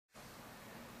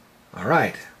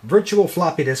Alright, virtual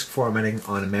floppy disk formatting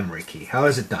on a memory key. How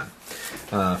is it done?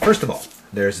 First of all,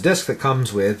 there's a disk that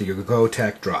comes with your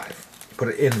GOTEK drive. You put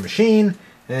it in the machine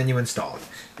and you install it.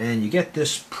 And you get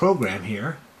this program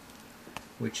here,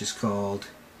 which is called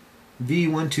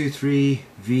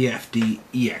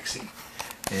V123VFD-EXE.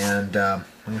 And I'm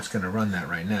just going to run that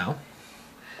right now.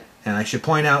 And I should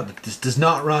point out that this does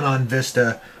not run on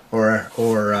Vista or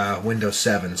Windows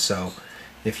 7, so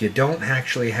if you don't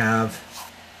actually have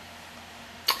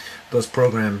those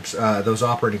programs, those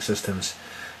operating systems,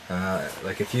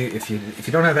 like if you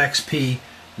don't have XP,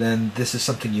 then this is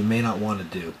something you may not want to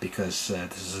do, because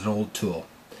this is an old tool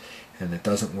and it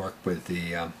doesn't work with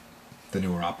the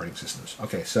newer operating systems.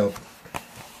 Okay, so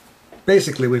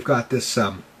basically we've got this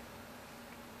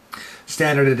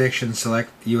standard edition select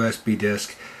USB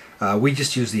disk. We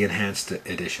just use the enhanced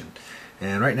edition,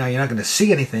 and right now you're not going to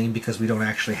see anything because we don't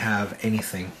actually have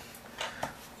anything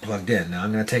plugged in. Now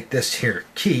I'm going to take this here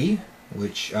key,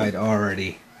 which I'd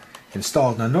already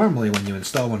installed. Now normally when you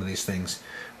install one of these things,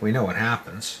 we know what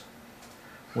happens.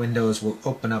 Windows will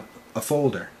open up a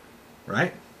folder,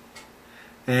 right?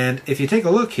 And if you take a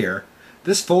look here,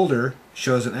 this folder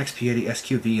shows an XP-80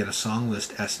 SQV and a song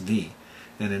list SV.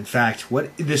 And in fact,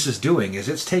 what this is doing is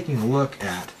it's taking a look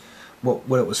at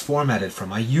what it was formatted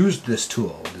from. I used this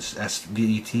tool, this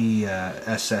SVT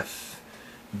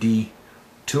SFD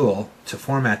tool, to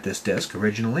format this disk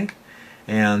originally.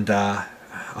 And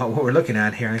what we're looking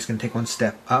at here, I'm just going to take one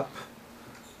step up,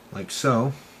 like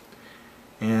so.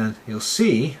 And you'll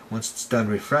see, once it's done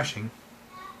refreshing,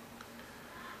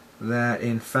 that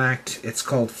in fact it's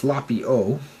called floppy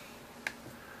O.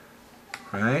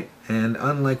 Right? And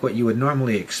unlike what you would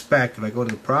normally expect, if I go to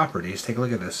the properties, take a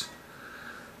look at this.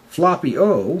 Floppy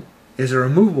O is a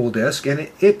removable disk, and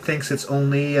it thinks it's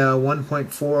only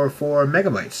 1.44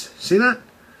 megabytes. See that?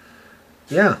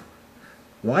 Yeah.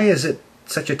 Why is it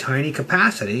such a tiny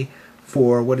capacity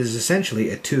for what is essentially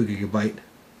a 2 gigabyte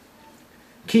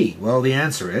key? Well, the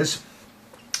answer is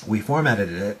we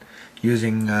formatted it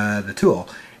using the tool,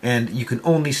 and you can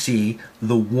only see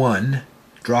the one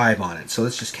drive on it. So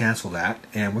let's just cancel that,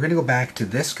 and we're going to go back to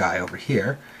this guy over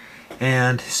here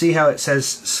and see how it says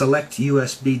select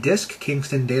USB disk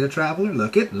Kingston Data Traveler.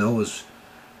 Look, it knows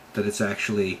that it's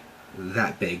actually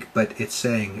that big, but it's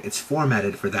saying it's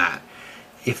formatted for that.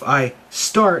 If I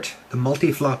start the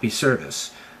multi-floppy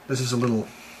service, this is a little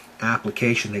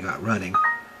application they got running,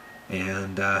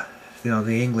 and you know,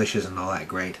 the English isn't all that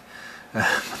great, but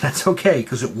that's okay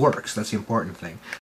because it works. That's the important thing.